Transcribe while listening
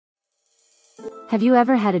Have you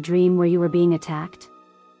ever had a dream where you were being attacked?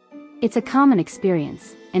 It's a common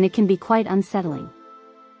experience, and it can be quite unsettling.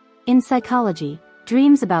 In psychology,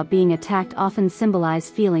 dreams about being attacked often symbolize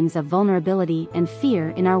feelings of vulnerability and fear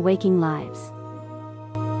in our waking lives.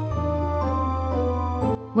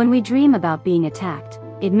 When we dream about being attacked,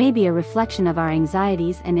 it may be a reflection of our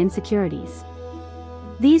anxieties and insecurities.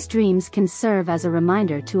 These dreams can serve as a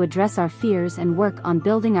reminder to address our fears and work on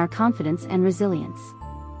building our confidence and resilience.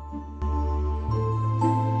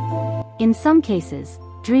 In some cases,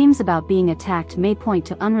 dreams about being attacked may point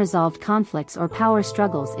to unresolved conflicts or power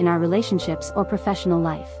struggles in our relationships or professional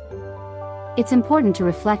life. It's important to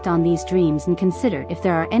reflect on these dreams and consider if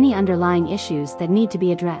there are any underlying issues that need to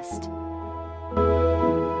be addressed.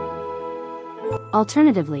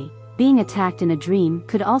 Alternatively, being attacked in a dream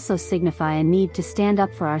could also signify a need to stand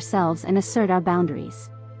up for ourselves and assert our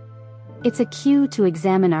boundaries. It's a cue to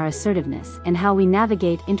examine our assertiveness and how we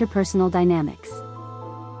navigate interpersonal dynamics.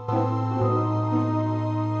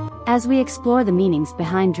 As we explore the meanings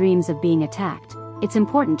behind dreams of being attacked, it's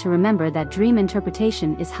important to remember that dream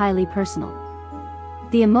interpretation is highly personal.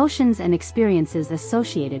 The emotions and experiences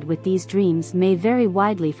associated with these dreams may vary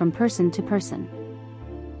widely from person to person.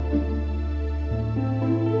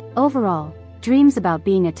 Overall, dreams about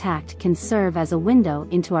being attacked can serve as a window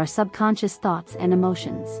into our subconscious thoughts and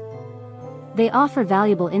emotions. They offer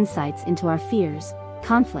valuable insights into our fears,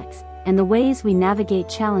 conflicts, and the ways we navigate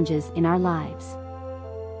challenges in our lives.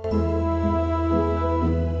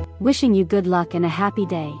 Wishing you good luck and a happy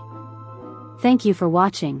day. Thank you for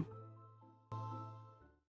watching.